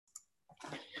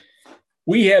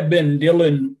We have been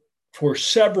dealing for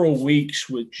several weeks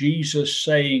with Jesus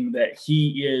saying that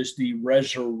he is the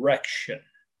resurrection.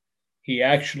 He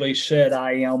actually said,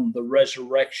 I am the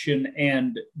resurrection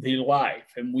and the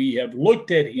life. And we have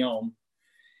looked at him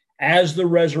as the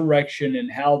resurrection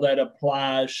and how that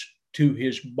applies to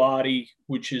his body,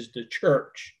 which is the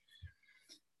church.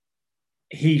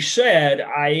 He said,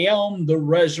 I am the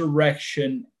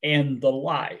resurrection and the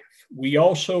life. We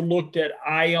also looked at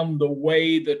I am the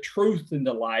way, the truth, and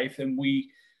the life, and we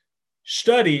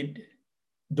studied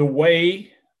the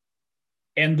way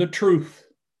and the truth.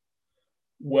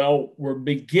 Well, we're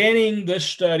beginning the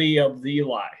study of the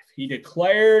life. He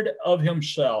declared of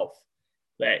himself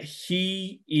that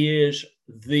he is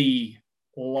the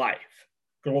life.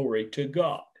 Glory to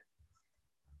God.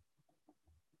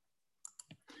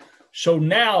 So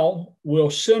now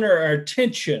we'll center our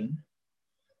attention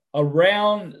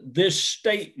around this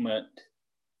statement,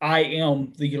 I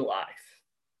am the life.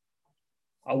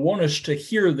 I want us to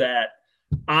hear that.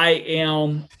 I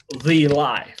am the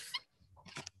life.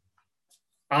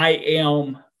 I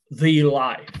am the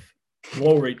life.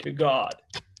 Glory to God.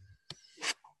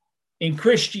 In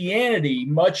Christianity,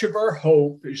 much of our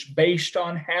hope is based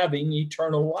on having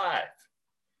eternal life.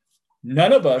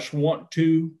 None of us want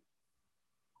to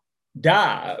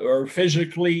die or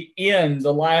physically end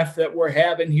the life that we're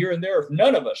having here and there.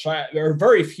 None of us. There are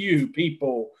very few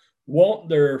people want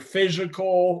their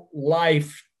physical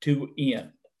life to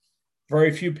end.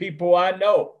 Very few people I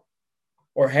know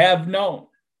or have known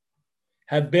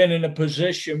have been in a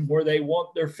position where they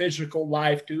want their physical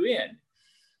life to end.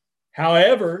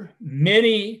 However,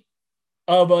 many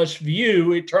of us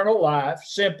view eternal life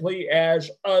simply as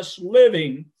us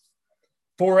living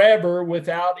forever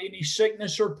without any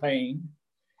sickness or pain,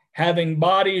 having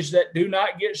bodies that do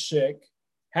not get sick,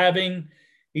 having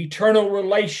eternal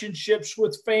relationships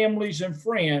with families and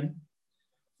friends,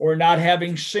 or not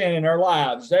having sin in our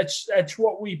lives. That's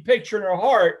what we picture in our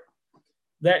heart,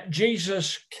 that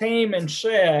Jesus came and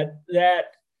said that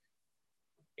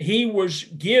he was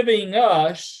giving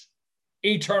us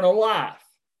eternal life.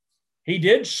 He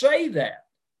did say that.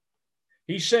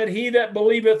 He said, he that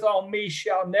believeth on me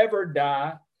shall never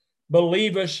die.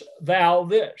 Believest thou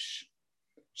this?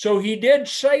 So he did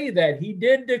say that. He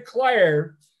did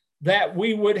declare that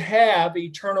we would have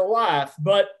eternal life.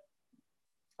 But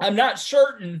I'm not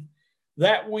certain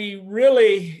that we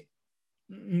really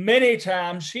many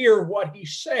times hear what he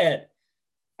said.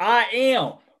 I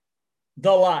am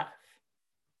the life.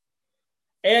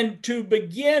 And to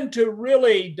begin to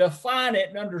really define it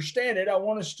and understand it, I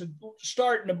want us to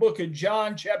start in the book of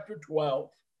John, chapter 12.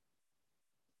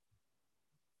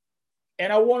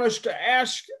 And I want us to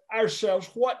ask ourselves,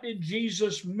 what did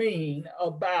Jesus mean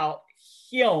about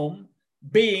him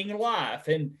being life?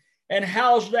 And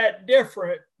how's that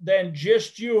different than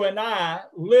just you and I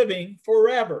living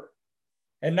forever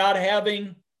and not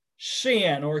having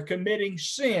sin or committing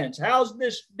sins? How's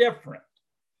this different?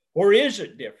 Or is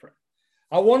it different?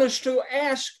 I want us to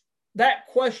ask that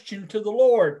question to the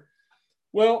Lord.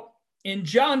 Well, in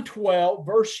John 12,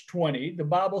 verse 20, the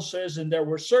Bible says, and there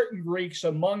were certain Greeks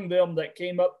among them that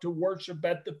came up to worship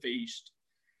at the feast.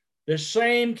 The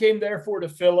same came therefore to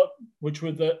Philip, which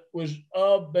was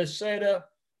of Bethsaida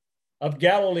of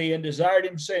Galilee, and desired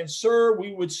him, saying, Sir,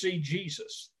 we would see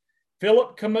Jesus.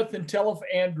 Philip cometh and telleth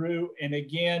Andrew, and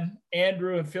again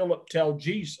Andrew and Philip tell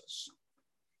Jesus.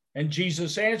 And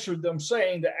Jesus answered them,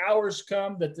 saying, the hour is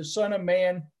come that the Son of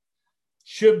Man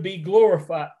should be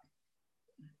glorified.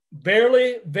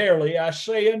 Verily, verily, I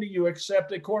say unto you,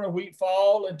 except a corn of wheat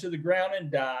fall into the ground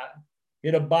and die,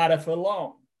 it abideth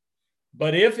alone.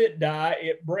 But if it die,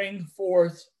 it bring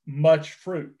forth much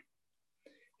fruit.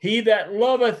 He that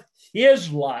loveth his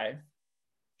life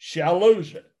shall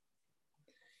lose it.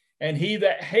 And he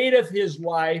that hateth his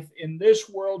life in this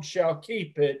world shall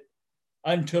keep it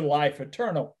unto life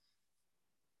eternal.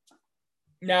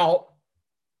 Now,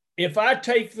 if I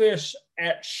take this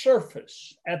at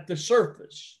the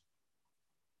surface,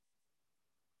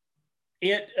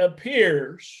 it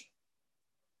appears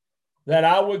that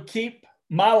I would keep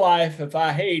my life, if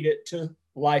I hate it, to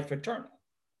life eternal.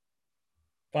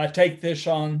 If I take this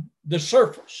on the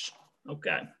surface,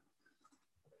 okay.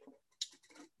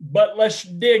 But let's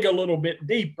dig a little bit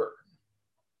deeper.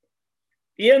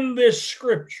 In this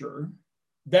scripture,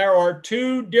 there are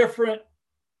two different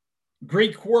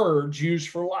Greek words used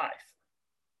for life.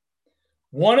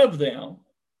 One of them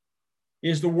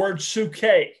is the word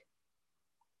psuche.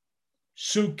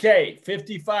 Psuche,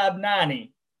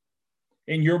 5590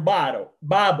 in your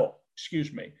Bible,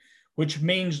 which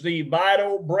means the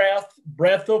vital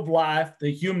breath of life,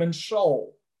 the human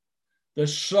soul. the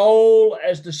soul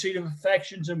as the seat of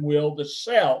affections and will, the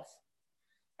self,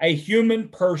 a human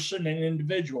person, an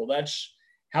individual. That's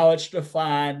how it's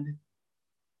defined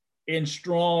in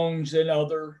Strong's and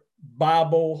other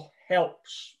Bible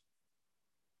helps.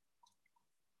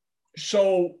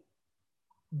 So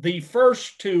the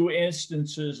first two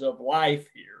instances of life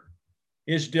here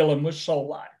is dealing with soul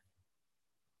life.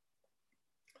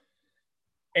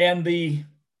 And the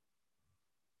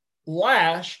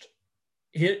last,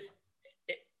 it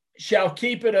shall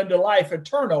keep it unto life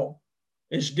eternal,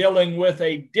 is dealing with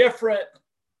a different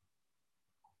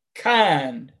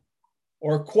kind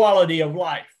or quality of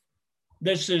life.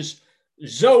 This is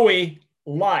Zoe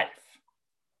life.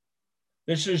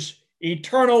 This is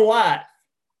eternal life.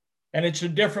 And it's a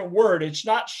different word. It's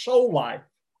not soul life.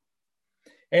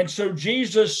 And so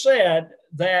Jesus said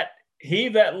that he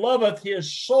that loveth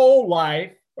his soul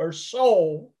life or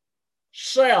soul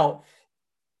self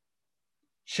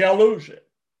shall lose it.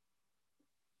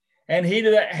 And he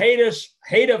that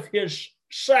hateth his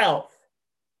self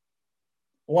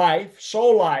life,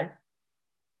 soul life,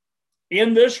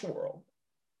 in this world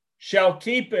shall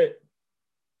keep it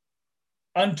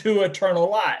unto eternal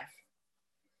life.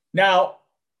 Now,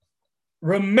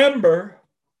 remember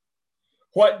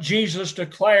what Jesus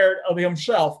declared of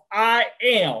himself. I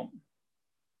am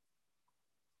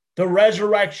the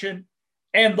resurrection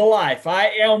and the life. I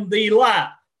am the life.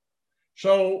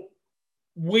 So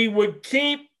we would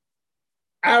keep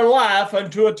our life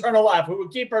unto eternal life. We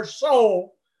would keep our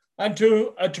soul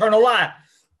unto eternal life.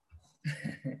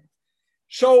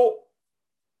 So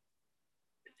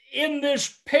in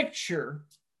this picture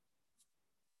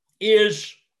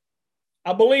is,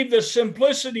 I believe, the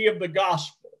simplicity of the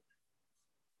gospel.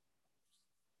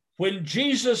 When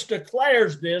Jesus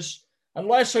declares this,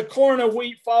 unless a corn of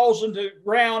wheat falls into the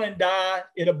ground and die,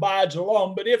 it abides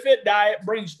alone. But if it die, it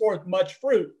brings forth much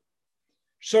fruit.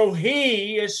 So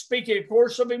he is speaking, of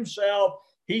course, of himself.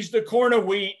 He's the corn of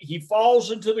wheat. He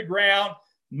falls into the ground,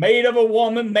 made of a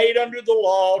woman, made under the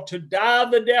law, to die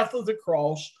the death of the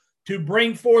cross, to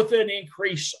bring forth an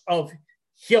increase of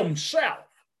himself.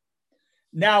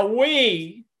 Now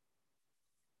we,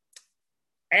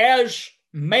 as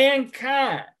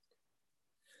mankind,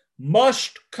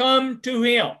 must come to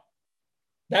him.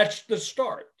 That's the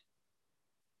start.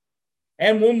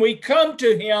 And when we come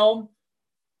to him,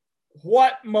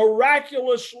 what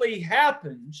miraculously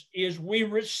happens is we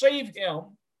receive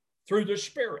him through the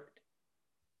Spirit.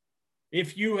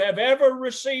 If you have ever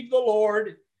received the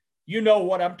Lord, you know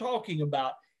what I'm talking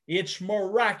about. It's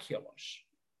miraculous.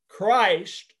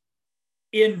 Christ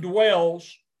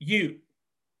indwells you.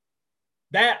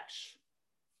 That's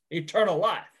eternal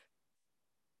life.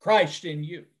 Christ in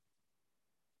you.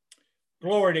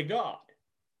 Glory to God.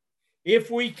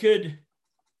 If we could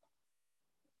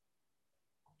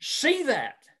see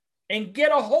that and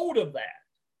get a hold of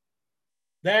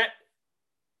that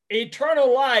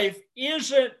eternal life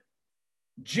isn't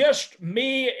just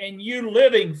me and you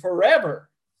living forever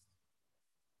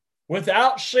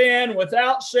without sin,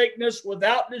 without sickness,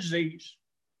 without disease.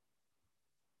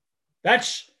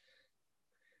 That's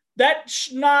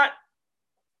not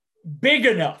big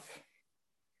enough.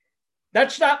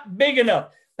 That's not big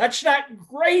enough. That's not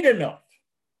great enough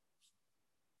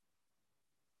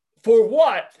for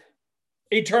what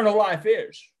eternal life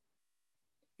is.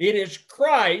 It is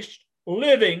Christ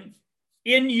living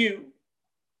in you,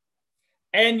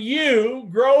 and you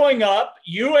growing up,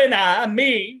 you and I,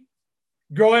 me,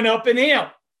 growing up in him.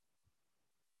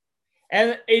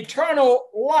 And eternal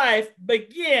life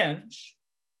begins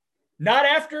not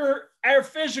after our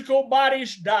physical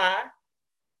bodies die,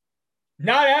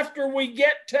 not after we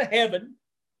get to heaven,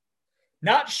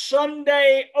 not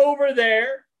someday over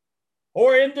there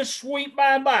or in the sweet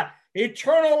by and by.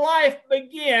 Eternal life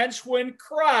begins when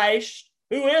Christ,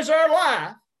 who is our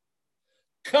life,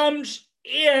 comes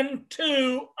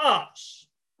into us.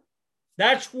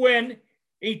 That's when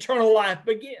eternal life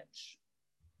begins.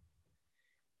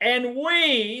 And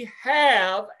we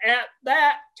have at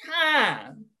that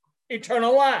time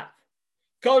eternal life,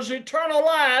 because eternal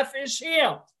life is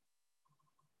him.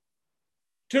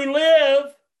 To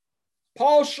live,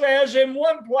 Paul says in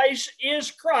one place,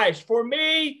 is Christ. For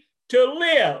me to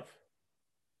live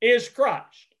is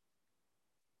Christ.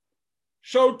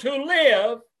 So to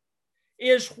live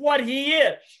is what he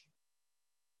is.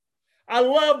 I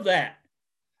love that.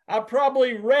 I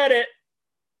probably read it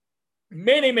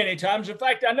many, many times. In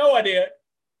fact, I know I did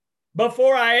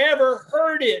before I ever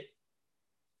heard it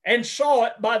and saw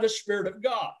it by the Spirit of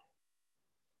God.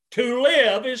 To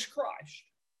live is Christ.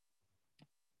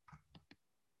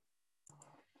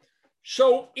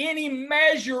 So any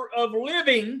measure of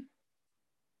living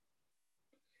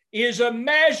is a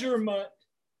measurement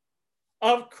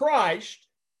of Christ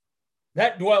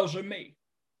that dwells in me.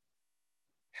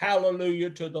 Hallelujah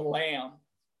to the Lamb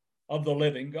of the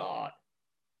living God.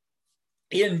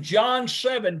 In John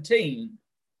 17,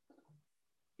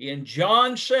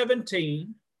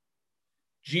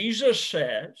 Jesus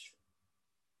says,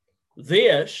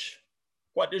 this,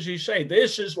 what does he say?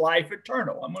 This is life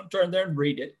eternal. I'm going to turn there and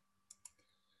read it.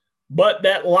 But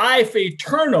that life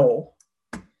eternal,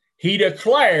 he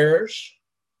declares,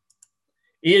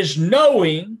 is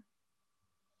knowing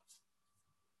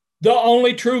the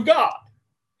only true God.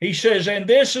 He says, and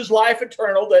this is life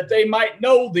eternal, that they might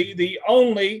know thee, the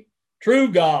only true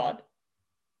God,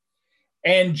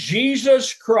 and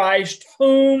Jesus Christ,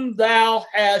 whom thou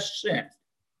hast sent.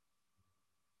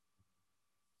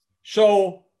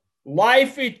 So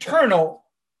life eternal,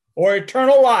 or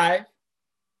eternal life,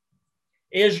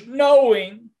 is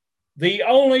knowing the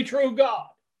only true God.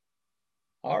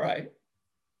 All right.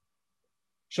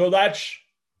 So that's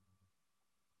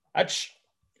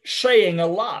saying a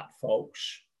lot,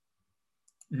 folks.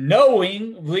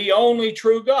 Knowing the only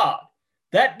true God.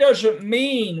 That doesn't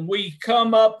mean we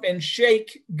come up and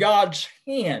shake God's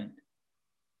hand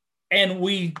and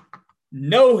we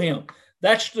know him.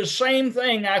 That's the same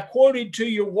thing I quoted to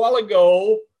you a while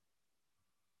ago.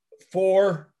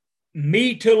 For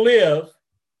me to live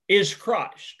is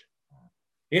Christ.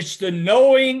 It's the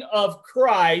knowing of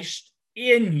Christ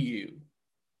in you.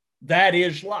 That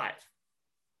is life.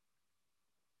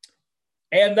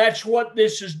 And that's what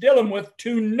this is dealing with,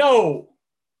 to know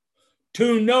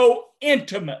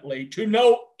intimately, to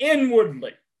know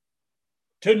inwardly,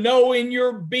 to know in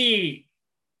your being.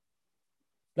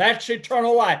 That's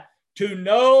eternal life. To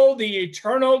know the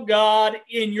eternal God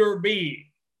in your being.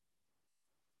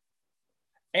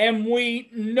 And we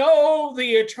know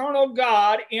the eternal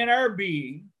God in our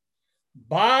being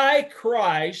by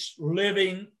Christ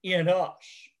living in us.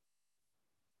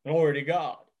 Glory to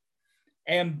God.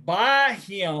 And by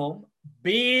him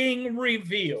being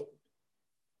revealed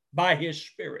by his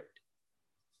Spirit.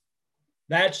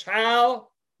 That's how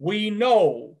we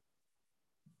know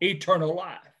eternal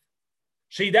life.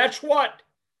 See, that's what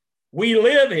we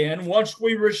live in once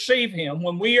we receive him,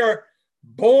 when we are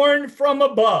born from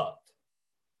above,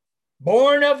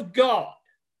 born of God.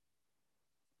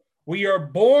 We are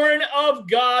born of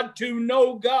God to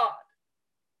know God.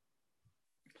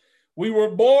 We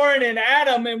were born in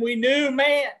Adam and we knew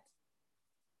man.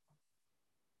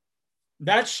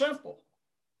 That's simple.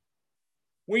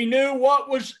 We knew what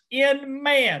was in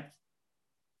man.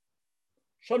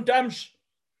 Sometimes,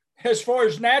 as far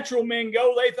as natural men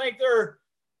go, they think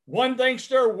one thinks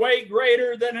they're way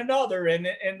greater than another. And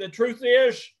the truth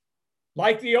is,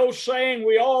 like the old saying,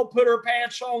 we all put our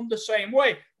pants on the same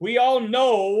way. We all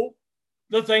know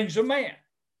the things of man,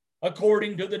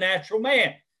 according to the natural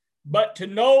man. But to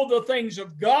know the things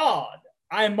of God,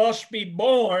 I must be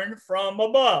born from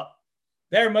above.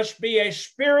 There must be a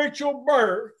spiritual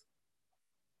birth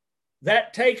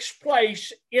that takes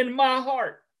place in my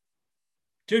heart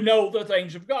to know the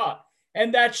things of God.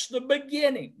 And that's the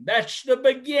beginning. That's the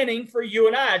beginning for you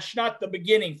and I. It's not the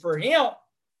beginning for him,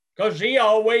 because he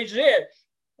always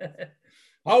is.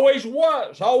 Always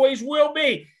was, always will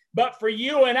be. But for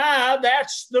you and I,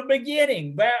 that's the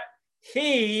beginning. That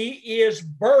he is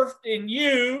birthed in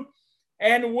you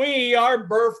and we are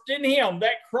birthed in him.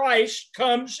 That Christ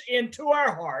comes into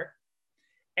our heart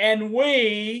and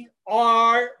we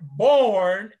are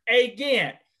born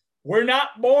again. We're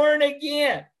not born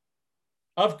again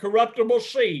of corruptible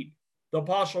seed, the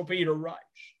Apostle Peter writes.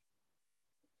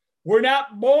 We're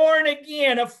not born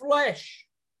again of flesh,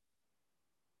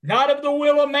 not of the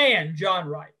will of man, John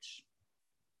writes.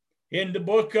 In the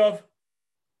book of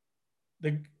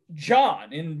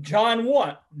John, in John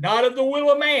 1, not of the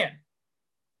will of man,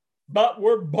 but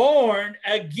we're born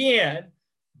again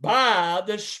by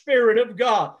the Spirit of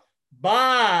God,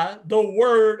 by the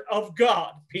Word of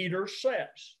God, Peter says.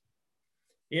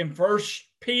 In 1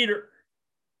 Peter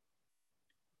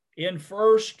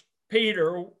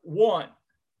 1,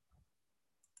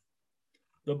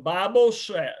 the Bible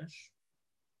says,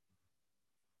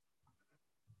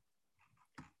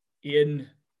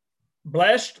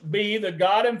 blessed be the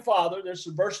God and Father, this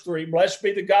is verse 3, blessed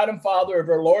be the God and Father of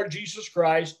our Lord Jesus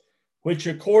Christ, which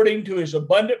according to his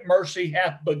abundant mercy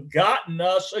hath begotten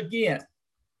us again.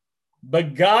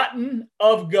 Begotten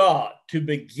of God, to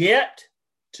beget,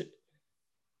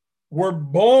 we're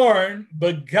born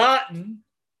begotten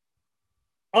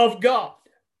of God.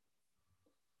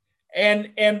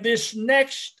 And this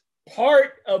next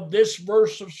part of this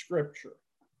verse of Scripture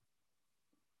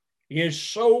is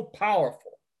so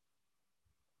powerful.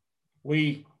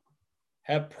 We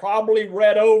have probably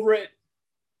read over it,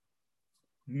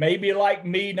 maybe like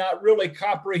me, not really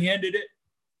comprehended it,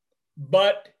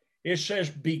 but it says,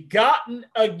 begotten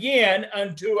again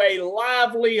unto a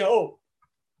lively hope.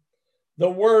 The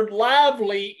word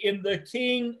lively in the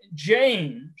King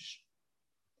James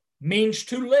means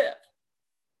to live.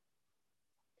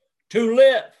 To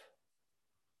live.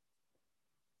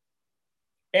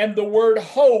 And the word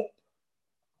hope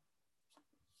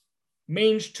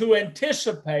means to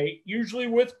anticipate, usually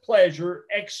with pleasure,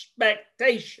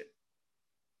 expectation.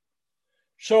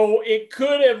 So it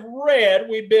could have read,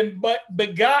 we've been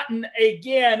begotten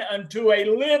again unto a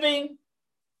living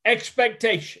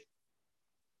expectation.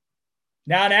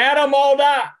 Now in Adam all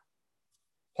die,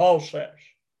 Paul says.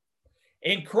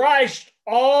 In Christ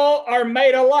all are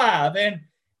made alive,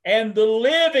 and the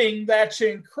living that's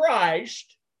in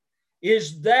Christ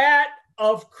is that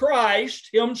of Christ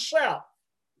himself.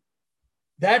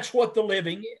 That's what the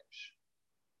living is.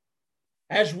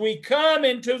 As we come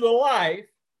into the life,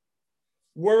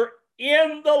 we're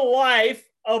in the life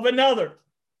of another.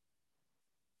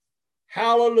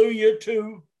 Hallelujah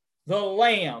to the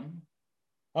Lamb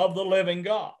of the living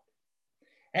God.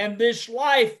 And this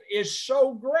life is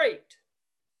so great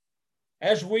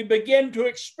as we begin to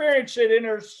experience it in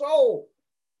our soul.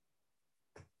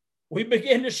 We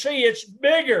begin to see it's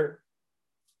bigger.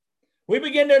 We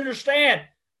begin to understand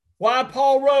why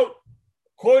Paul wrote,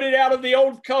 quoted out of the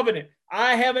Old Covenant,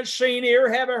 I haven't seen,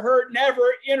 ear haven't heard, never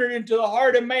entered into the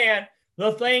heart of man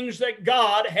the things that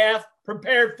God hath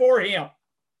prepared for him.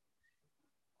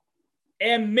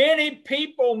 And many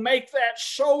people make that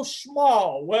so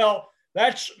small. Well,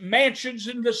 that's mansions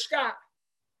in the sky.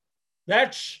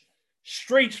 That's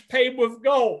streets paved with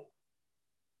gold.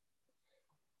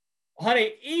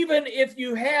 Honey, even if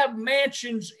you have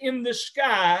mansions in the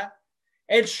sky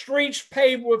and streets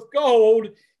paved with gold,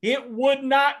 it would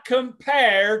not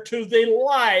compare to the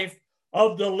life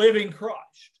of the living Christ.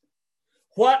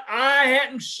 What eye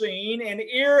hadn't seen and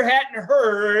ear hadn't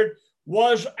heard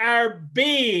was our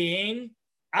being,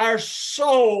 our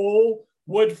soul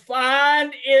would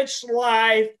find its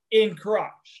life in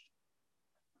Christ.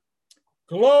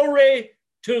 Glory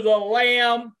to the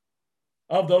Lamb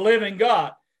of the living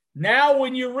God. Now,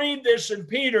 when you read this in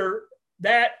Peter,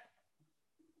 that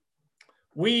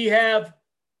we have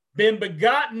been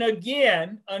begotten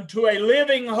again unto a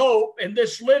living hope, and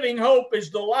this living hope is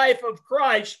the life of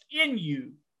Christ in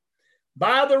you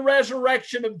by the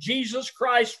resurrection of Jesus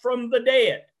Christ from the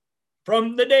dead.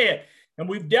 From the dead. And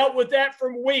we've dealt with that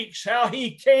for weeks, how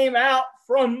he came out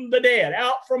from the dead,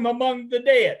 out from among the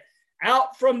dead,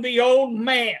 out from the old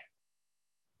man.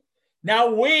 Now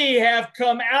we have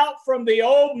come out from the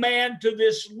old man to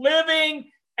this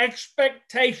living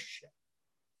expectation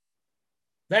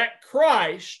that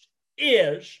Christ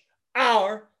is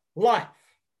our life,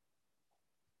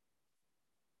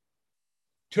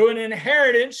 to an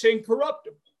inheritance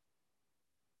incorruptible.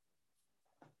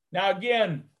 Now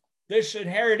again, this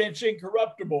inheritance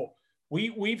incorruptible,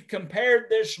 we've compared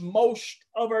this most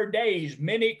of our days,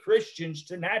 many Christians,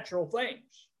 to natural things.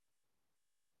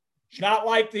 It's not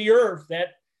like the earth,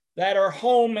 that our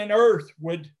home in earth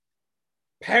would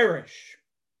perish.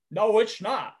 No, it's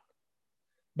not.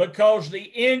 Because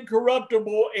the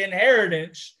incorruptible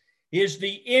inheritance is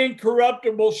the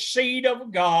incorruptible seed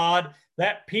of God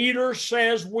that Peter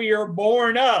says we are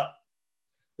born of,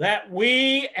 that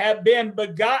we have been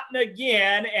begotten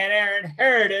again, and our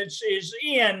inheritance is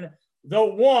in the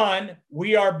one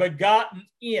we are begotten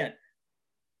in,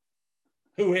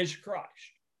 who is Christ.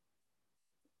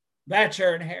 That's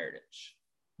our inheritance.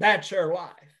 That's our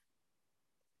life,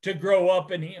 to grow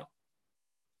up in him.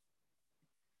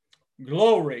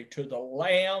 Glory to the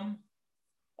Lamb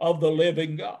of the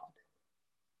living God.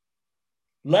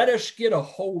 Let us get a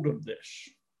hold of this.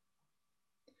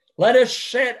 Let us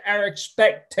set our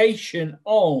expectation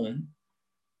on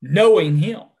knowing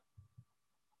him,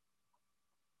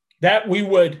 that we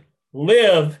would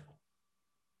live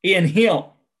in him,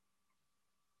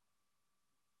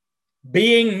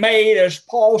 being made, as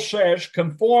Paul says,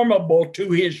 conformable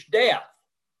to his death,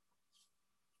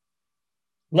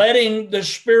 letting the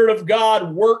Spirit of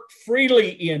God work freely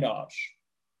in us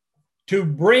to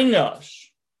bring us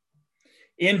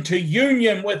into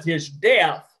union with his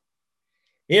death,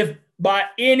 if by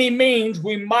any means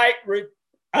we might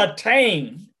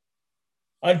attain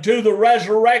unto the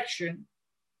resurrection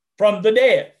from the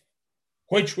dead,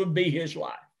 which would be his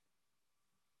life.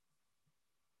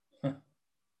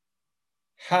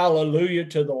 Hallelujah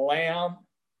to the Lamb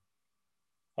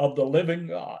of the living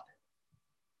God.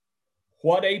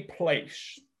 What a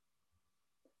place.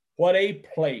 What a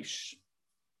place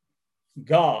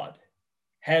God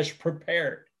has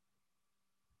prepared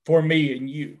for me and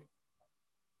you.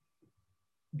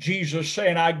 Jesus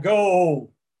saying, I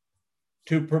go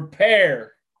to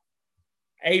prepare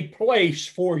a place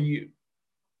for you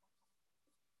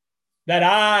that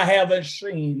I haven't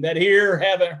seen, that ear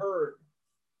haven't heard,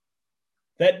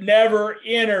 that never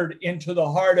entered into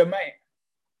the heart of man,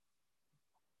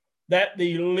 that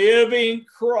the living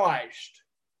Christ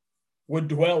would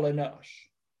dwell in us.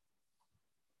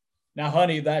 Now,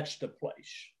 honey, that's the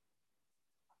place.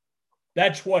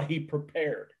 That's what he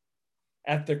prepared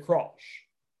at the cross.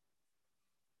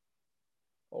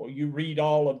 Oh, you read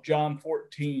all of John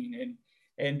 14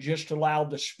 and just allow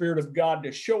the Spirit of God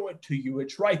to show it to you.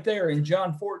 It's right there in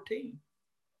John 14.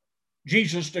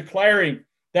 Jesus declaring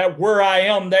that where I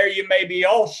am, there you may be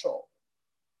also.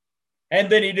 And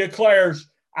then he declares,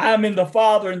 I'm in the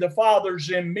Father and the Father's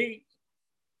in me.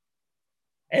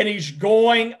 And he's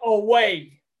going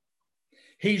away.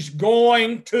 He's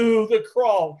going to the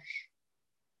cross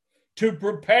to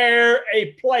prepare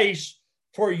a place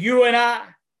for you and I.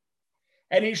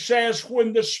 And he says,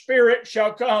 when the Spirit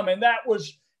shall come, and that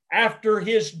was after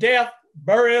his death,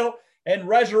 burial, and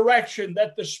resurrection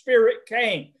that the Spirit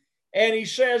came. And he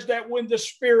says that when the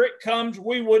Spirit comes,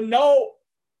 we would know.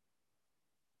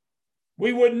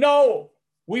 We would know.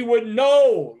 We would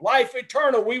know life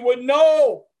eternal. We would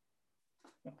know.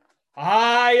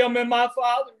 I am in my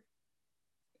Father.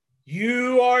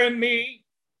 You are in me.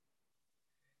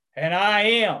 And I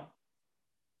am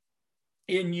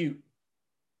in you.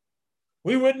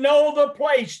 We would know the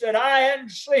place that I hadn't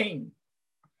seen,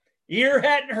 ear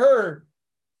hadn't heard,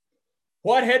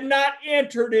 what had not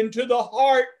entered into the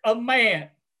heart of man.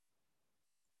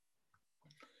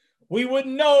 We would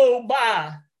know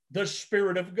by the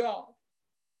Spirit of God.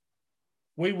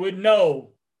 We would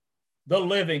know the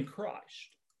living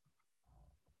Christ.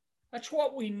 That's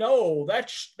what we know.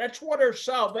 That's what our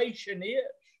salvation is.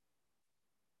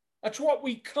 That's what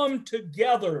we come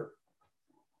together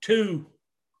to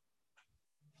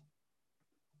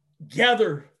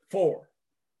gather for,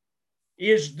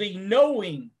 is the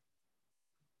knowing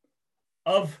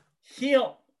of him.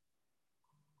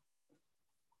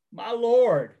 My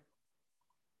Lord,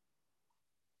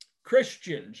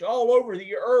 Christians all over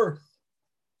the earth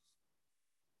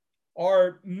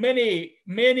are many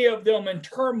of them in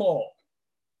turmoil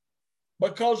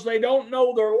because they don't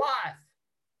know their life.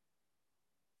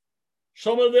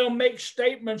 Some of them make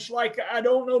statements like, I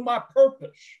don't know my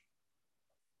purpose.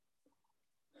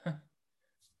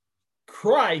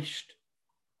 Christ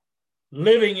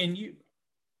living in you.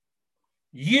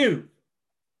 You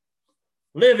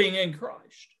living in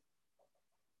Christ.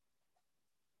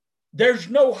 There's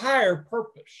no higher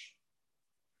purpose.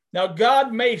 Now,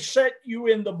 God may set you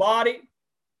in the body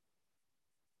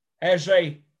as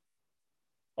a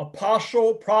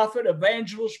apostle, prophet,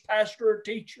 evangelist, pastor, or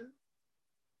teacher.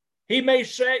 He may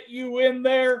set you in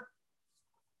there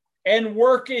and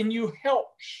work in you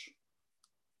helps.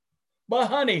 But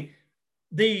honey,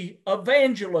 the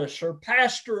evangelist or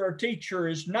pastor or teacher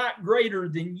is not greater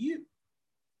than you.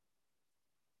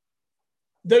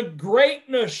 The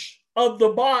greatness of the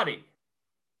body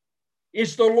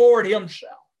is the Lord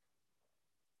himself.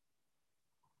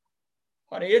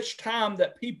 Honey, it's time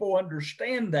that people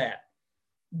understand that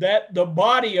the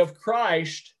body of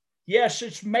Christ, yes,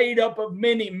 it's made up of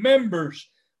many members,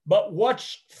 but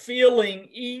what's filling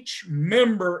each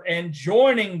member and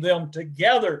joining them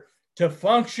together to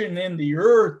function in the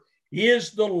earth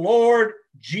is the Lord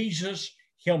Jesus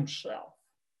himself.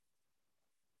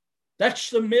 That's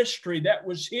the mystery that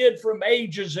was hid from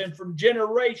ages and from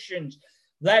generations.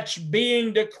 That's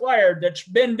being declared, that's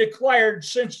been declared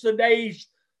since the days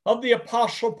of the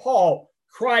Apostle Paul.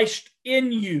 Christ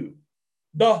in you,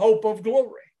 the hope of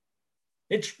glory.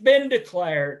 It's been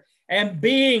declared and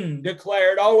being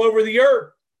declared all over the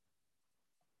earth.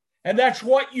 And that's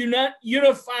what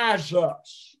unifies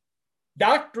us.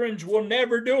 Doctrines will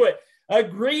never do it.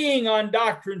 Agreeing on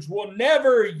doctrines will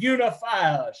never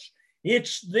unify us.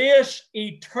 It's this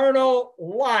eternal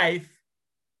life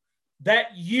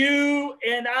that you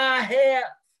and I have.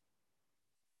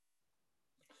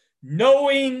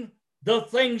 Knowing the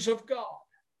things of God.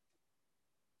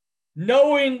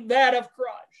 Knowing that of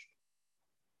Christ.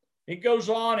 It goes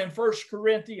on in 1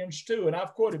 Corinthians 2, and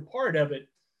I've quoted part of it.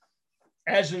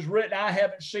 As is written, I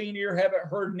haven't seen, ear haven't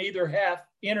heard, neither hath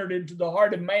entered into the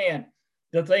heart of man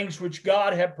the things which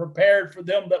God hath prepared for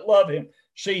them that love him.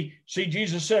 See,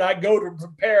 Jesus said, I go to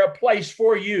prepare a place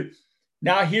for you.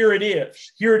 Now here it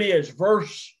is. Here it is.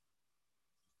 Verse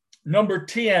number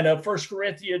 10 of 1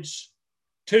 Corinthians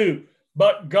 2.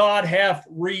 But God hath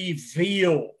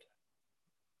revealed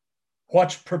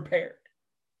what's prepared.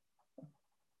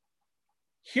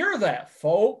 Hear that,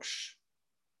 folks.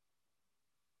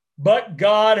 But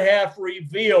God hath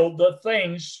revealed the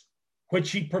things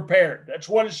which he prepared. That's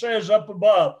what it says up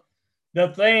above. The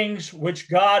things which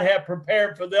God hath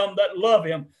prepared for them that love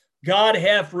him. God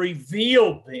hath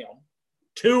revealed them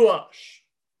to us.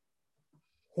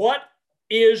 What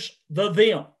is the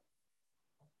them?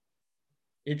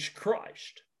 It's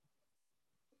Christ.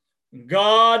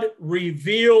 God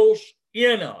reveals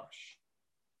in us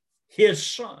his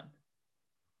Son.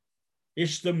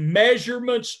 It's the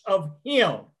measurements of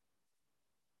him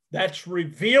that's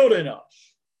revealed in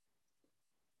us.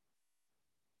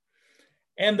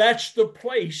 And that's the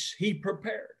place he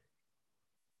prepared.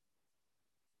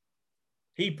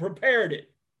 He prepared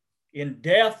it in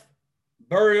death,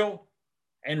 burial,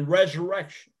 and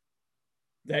resurrection,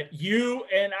 that you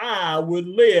and I would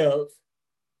live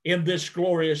in this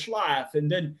glorious life. And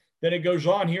then it goes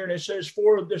on here and it says,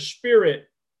 for the Spirit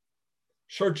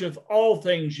searcheth all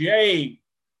things, yea,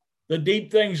 the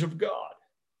deep things of God.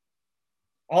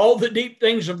 All the deep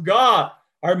things of God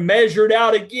are measured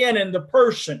out again in the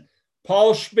person.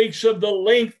 Paul speaks of the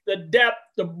length, the depth,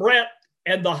 the breadth,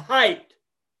 and the height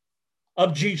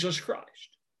of Jesus Christ.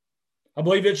 I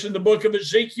believe it's in the book of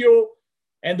Ezekiel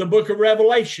and the book of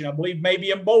Revelation. I believe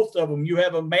maybe in both of them you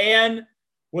have a man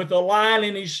with a line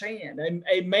in his hand,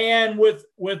 a man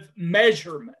with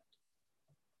measurement.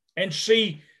 And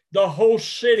see, the whole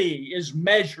city is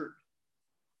measured.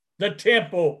 The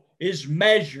temple is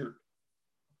measured.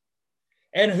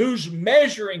 And who's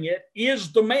measuring it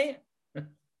is the man.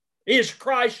 Is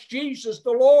Christ Jesus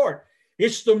the Lord.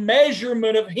 It's the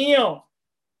measurement of him.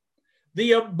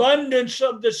 The abundance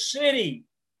of the city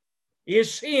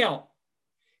is him.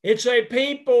 It's a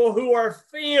people who are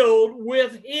filled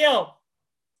with him.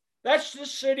 That's the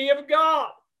city of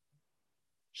God.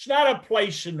 It's not a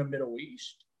place in the Middle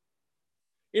East.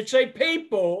 It's a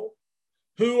people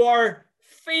who are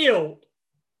filled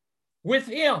with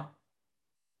him.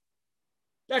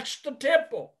 That's the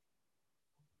temple.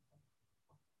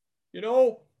 You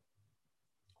know,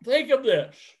 think of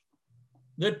this.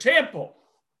 The temple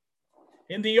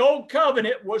in the Old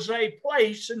Covenant was a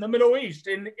place in the Middle East,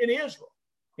 in Israel,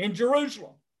 in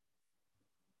Jerusalem.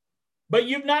 But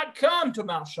you've not come to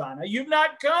Mount Sinai. You've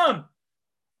not come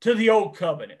to the Old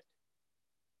Covenant.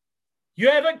 You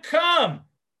haven't come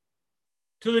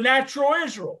to the natural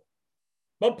Israel.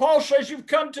 But Paul says you've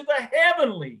come to the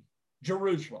heavenly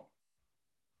Jerusalem.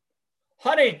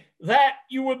 Honey, that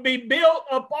you would be built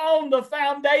upon the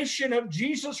foundation of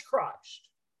Jesus Christ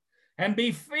and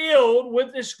be filled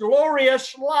with this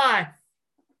glorious life.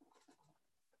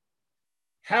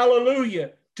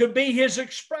 Hallelujah. To be his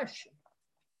expression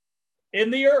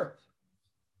in the earth.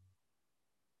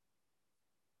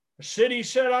 A city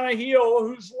set on a hill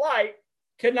whose light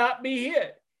cannot be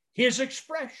hid. His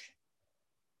expression.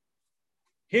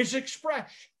 His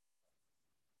expression.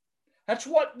 That's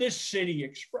what this city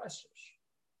expresses.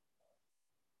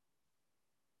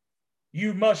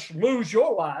 You must lose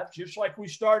your life, just like we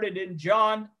started in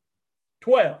John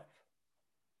 12.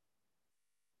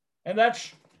 And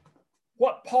that's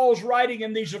what Paul's writing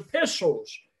in these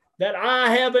epistles, that I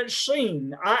haven't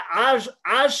seen.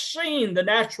 I've seen the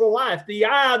natural life. The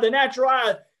natural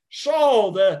eye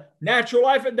saw the natural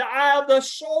life, and the eye of the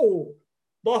soul,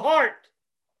 the heart,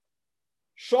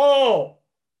 saw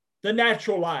the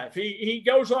natural life. He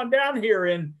goes on down here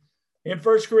in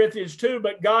 1 Corinthians 2,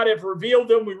 but God hath revealed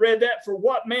them. We read that. For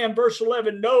what man, verse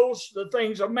 11, knows the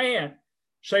things of man,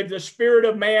 save the spirit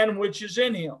of man which is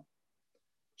in him.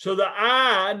 So the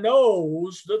eye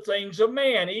knows the things of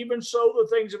man. Even so, the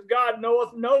things of God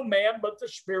knoweth no man but the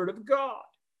Spirit of God.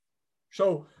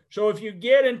 So if you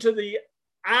get into the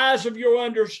eyes of your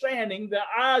understanding, the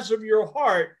eyes of your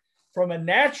heart, from a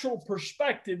natural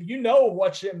perspective, you know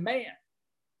what's in man.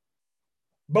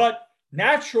 But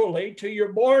naturally, till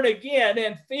you're born again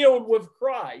and filled with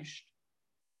Christ,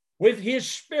 with his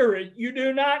Spirit, you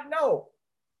do not know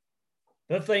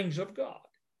the things of God.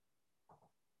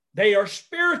 They are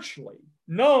spiritually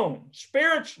known,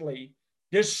 spiritually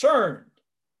discerned,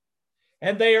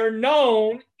 and they are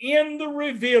known in the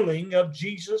revealing of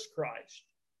Jesus Christ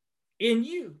in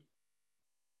you.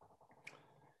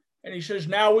 And he says,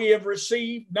 now we have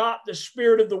received not the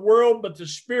spirit of the world, but the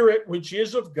Spirit which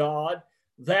is of God,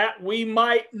 that we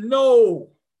might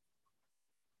know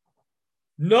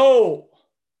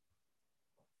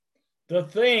the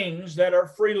things that are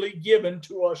freely given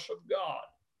to us of God,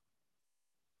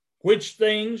 which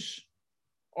things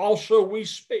also we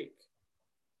speak,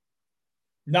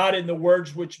 not in the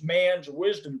words which man's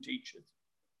wisdom teacheth,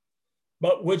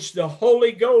 but which the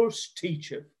Holy Ghost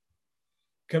teacheth,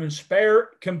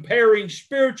 comparing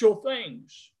spiritual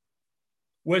things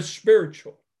with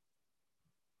spiritual.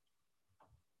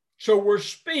 So we're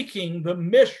speaking the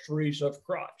mysteries of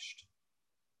Christ,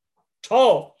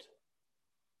 taught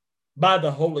by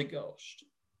the Holy Ghost.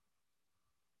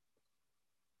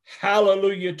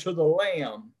 Hallelujah to the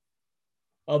Lamb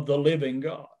of the living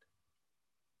God.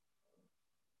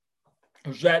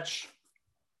 Because that's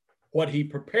what he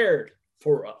prepared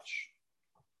for us,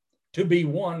 to be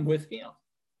one with him.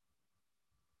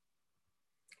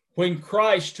 When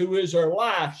Christ, who is our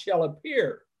life, shall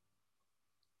appear,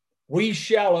 we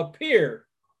shall appear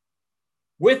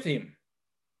with him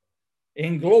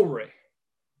in glory.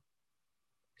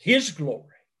 His glory.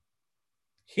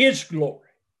 His glory.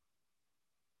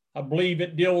 I believe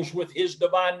it deals with his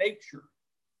divine nature.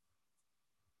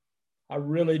 I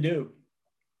really do.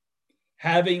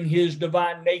 Having his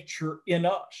divine nature in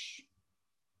us.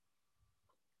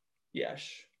 Yes,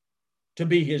 to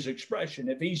be his expression.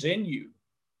 If he's in you,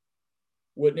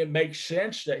 wouldn't it make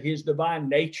sense that his divine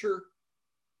nature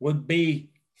would be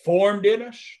formed in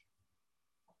us?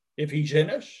 If he's in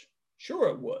us, sure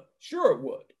it would. Sure it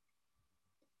would.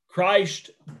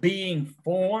 Christ being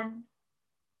formed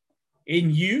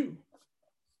in you.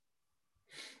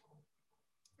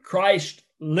 Christ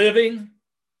living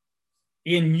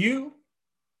in you.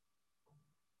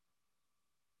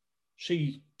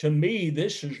 See, to me,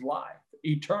 this is life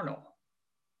eternal.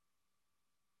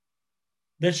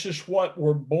 This is what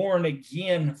we're born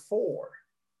again for,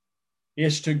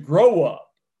 is to grow up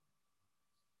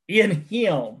in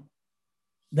him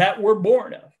that we're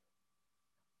born of.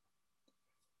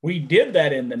 We did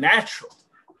that in the natural.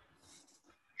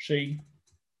 See,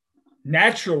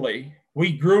 naturally,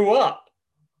 we grew up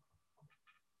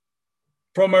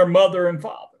from our mother and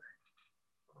father.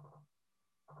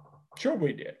 Sure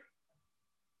we did.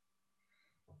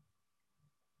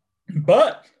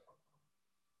 But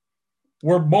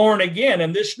we're born again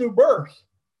in this new birth,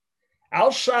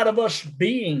 outside of us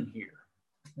being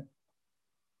here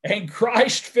and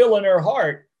Christ filling our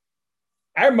heart.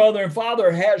 Our mother and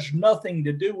father has nothing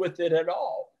to do with it at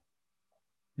all.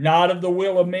 Not of the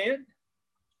will of men,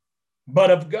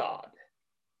 but of God.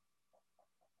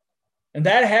 And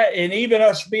and even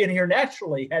us being here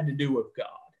naturally had to do with God.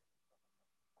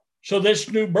 So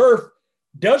this new birth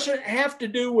doesn't have to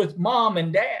do with mom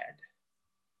and dad.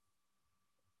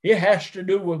 It has to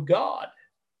do with God.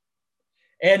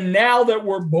 And now that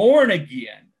we're born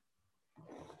again,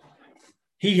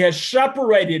 he has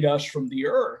separated us from the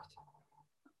earth,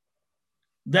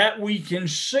 that we can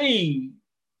see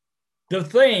the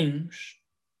things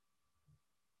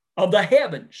of the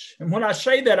heavens. And when I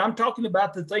say that, I'm talking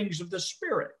about the things of the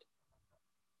Spirit.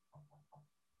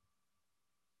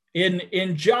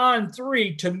 In John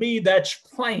 3, to me, that's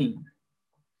plain.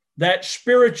 That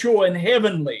spiritual and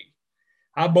heavenly,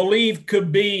 I believe,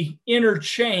 could be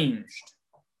interchanged.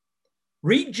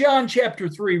 Read John chapter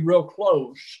 3 real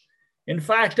close. In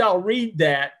fact, I'll read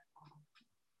that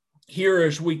here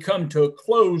as we come to a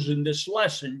close in this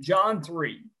lesson. John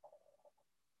 3.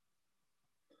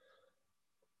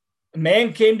 A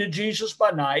man came to Jesus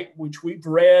by night, which we've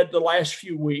read the last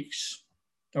few weeks,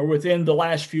 or within the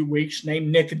last few weeks,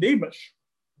 named Nicodemus.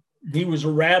 He was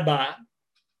a rabbi,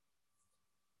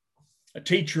 a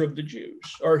teacher of the Jews,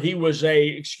 or he was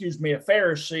a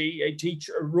Pharisee, a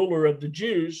teacher, a ruler of the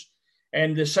Jews.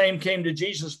 And the same came to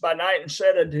Jesus by night and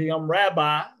said unto him,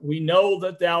 Rabbi, we know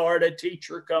that thou art a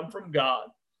teacher come from God,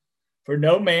 for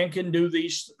no man can do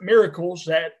these miracles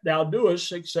that thou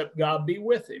doest except God be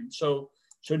with him. So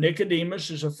Nicodemus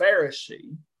is a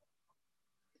Pharisee,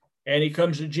 and he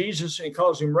comes to Jesus and he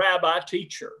calls him Rabbi,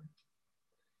 teacher.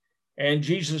 And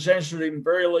Jesus answered him,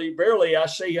 Verily, verily, I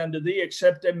say unto thee,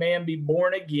 except a man be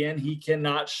born again, he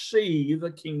cannot see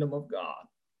the kingdom of God.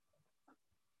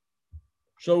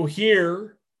 So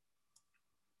here,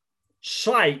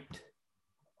 sight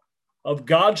of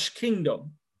God's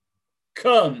kingdom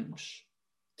comes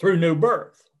through new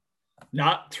birth,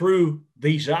 not through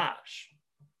these eyes,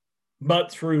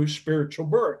 but through spiritual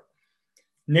birth.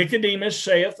 Nicodemus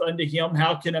saith unto him,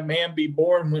 How can a man be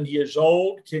born when he is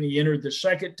old? Can he enter the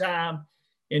second time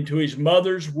into his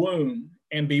mother's womb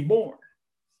and be born?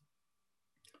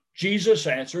 Jesus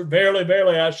answered, Verily,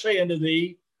 verily, I say unto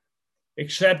thee,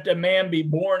 except a man be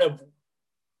born of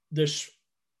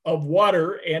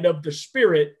water and of the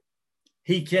Spirit,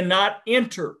 he cannot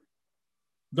enter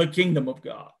the kingdom of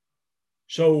God.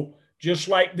 So just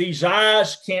like these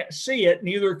eyes can't see it,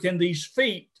 neither can these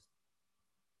feet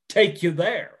take you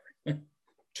there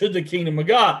to the kingdom of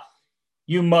God.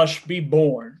 You must be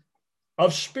born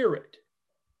of spirit.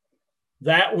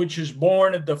 That which is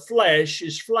born of the flesh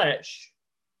is flesh,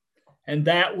 and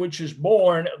that which is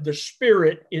born of the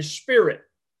Spirit is spirit.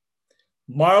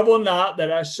 Marvel not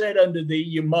that I said unto thee,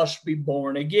 you must be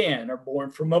born again, or born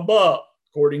from above,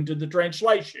 according to the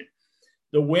translation.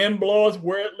 The wind bloweth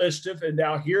where it listeth, and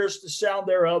thou hearest the sound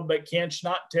thereof, but canst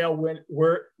not tell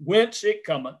whence it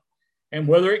cometh, and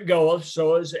whither it goeth,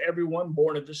 so is everyone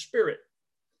born of the Spirit.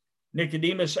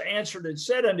 Nicodemus answered and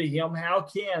said unto him, how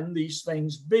can these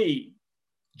things be?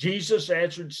 Jesus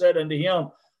answered and said unto him,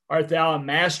 art thou a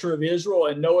master of Israel,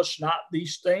 and knowest not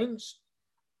these things?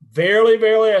 Verily,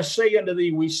 verily, I say unto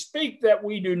thee, we speak that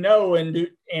we do know,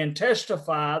 and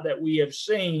testify that we have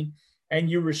seen, and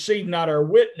you receive not our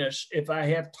witness. If I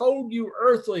have told you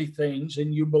earthly things,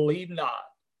 and you believe not,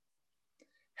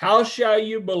 how shall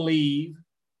you believe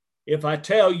if I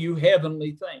tell you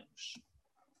heavenly things?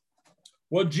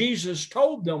 Well, Jesus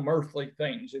told them earthly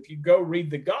things. If you go read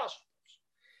the Gospels,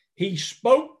 he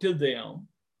spoke to them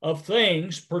of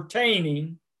things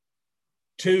pertaining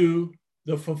to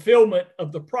the fulfillment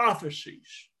of the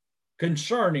prophecies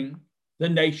concerning the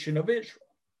nation of Israel.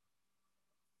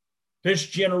 This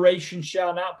generation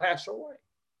shall not pass away.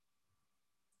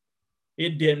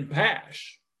 It didn't pass.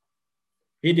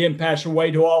 It didn't pass away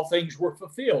till all things were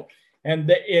fulfilled. And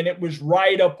it was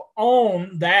right up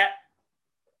on that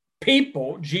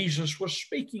people Jesus was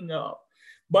speaking of.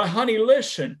 But honey,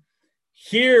 listen,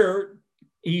 here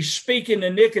he's speaking to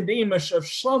Nicodemus of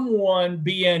someone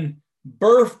being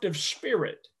birthed of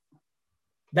spirit.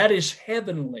 That is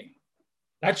heavenly.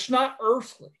 That's not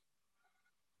earthly.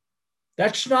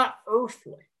 That's not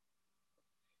earthly.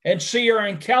 And see, our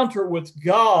encounter with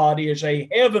God is a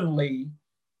heavenly,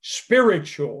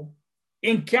 spiritual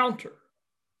encounter.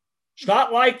 It's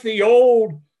not like the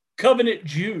old covenant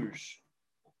Jews.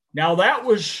 Now that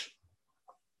was,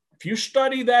 if you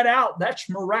study that out, that's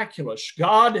miraculous.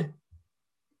 God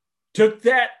took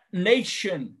that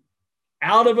nation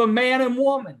out of a man and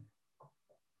woman.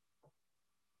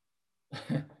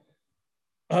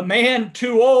 A man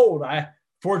too old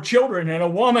for children, and a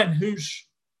woman who's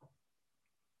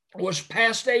was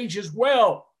past age as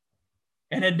well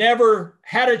and had never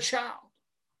had a child.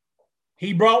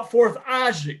 He brought forth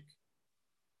Isaac,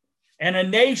 and a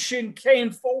nation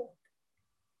came forth.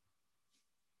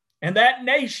 And that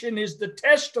nation is the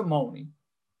testimony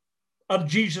of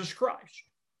Jesus Christ.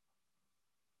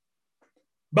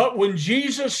 But when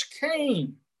Jesus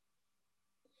came,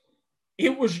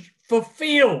 it was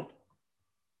fulfilled.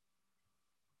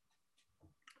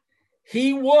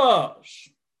 He was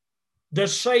the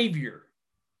Savior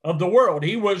of the world.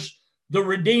 He was the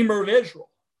Redeemer of Israel.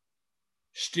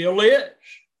 Still is.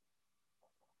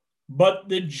 But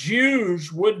the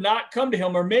Jews would not come to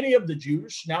him, or many of the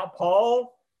Jews. Now,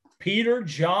 Paul, Peter,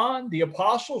 John, the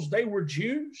apostles, they were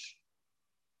Jews.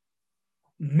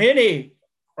 Many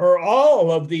or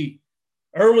all of the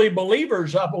early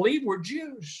believers, I believe, were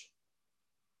Jews.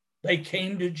 They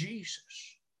came to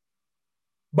Jesus.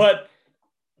 But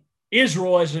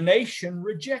Israel as a nation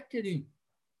rejected him.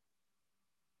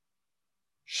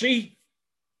 See,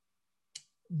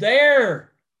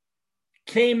 there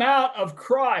came out of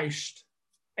Christ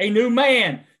a new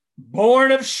man,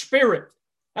 born of spirit.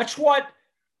 That's what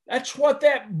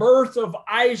that birth of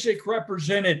Isaac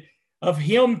represented, of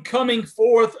him coming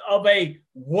forth of a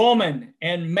woman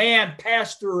and man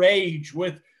past their age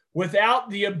without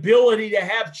the ability to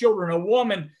have children, a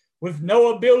woman with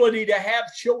no ability to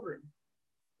have children.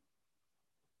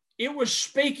 It was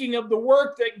speaking of the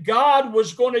work that God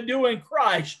was going to do in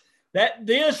Christ, that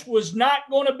this was not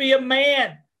going to be a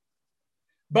man,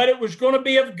 but it was going to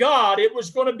be of God. It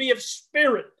was going to be of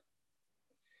spirit.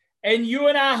 And you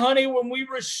and I, honey, when we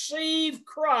receive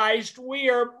Christ,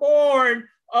 we are born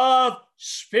of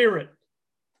spirit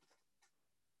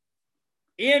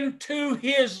into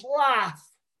his life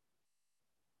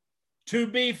to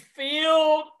be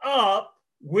filled up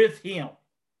with him,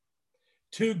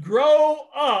 to grow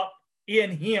up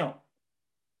in him,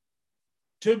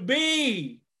 to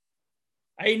be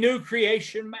a new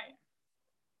creation man.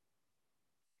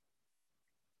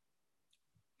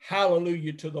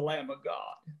 Hallelujah to the Lamb of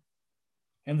God.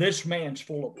 And this man's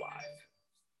full of life.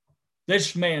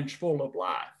 This man's full of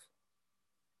life.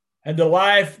 And the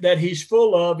life that he's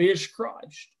full of is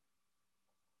Christ.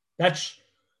 That's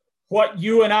what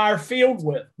you and I are filled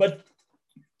with. But,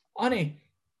 honey,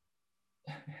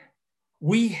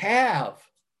 we have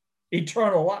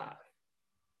eternal life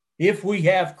if we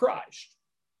have Christ.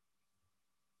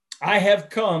 I have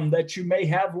come that you may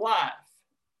have life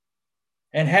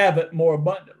and have it more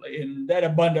abundantly. And that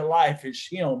abundant life is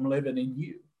him living in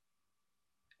you.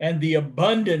 And the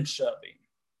abundance of him,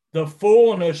 the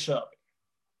fullness of it,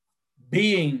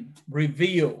 being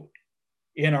revealed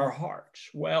in our hearts.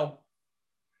 Well,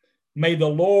 May the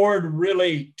Lord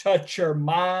really touch our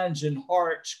minds and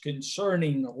hearts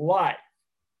concerning life.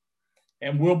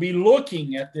 And we'll be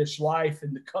looking at this life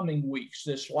in the coming weeks,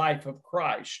 this life of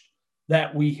Christ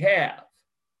that we have,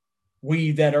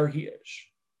 we that are his.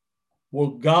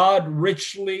 Will God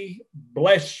richly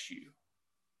bless you.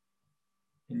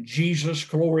 In Jesus'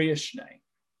 glorious name,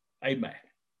 amen.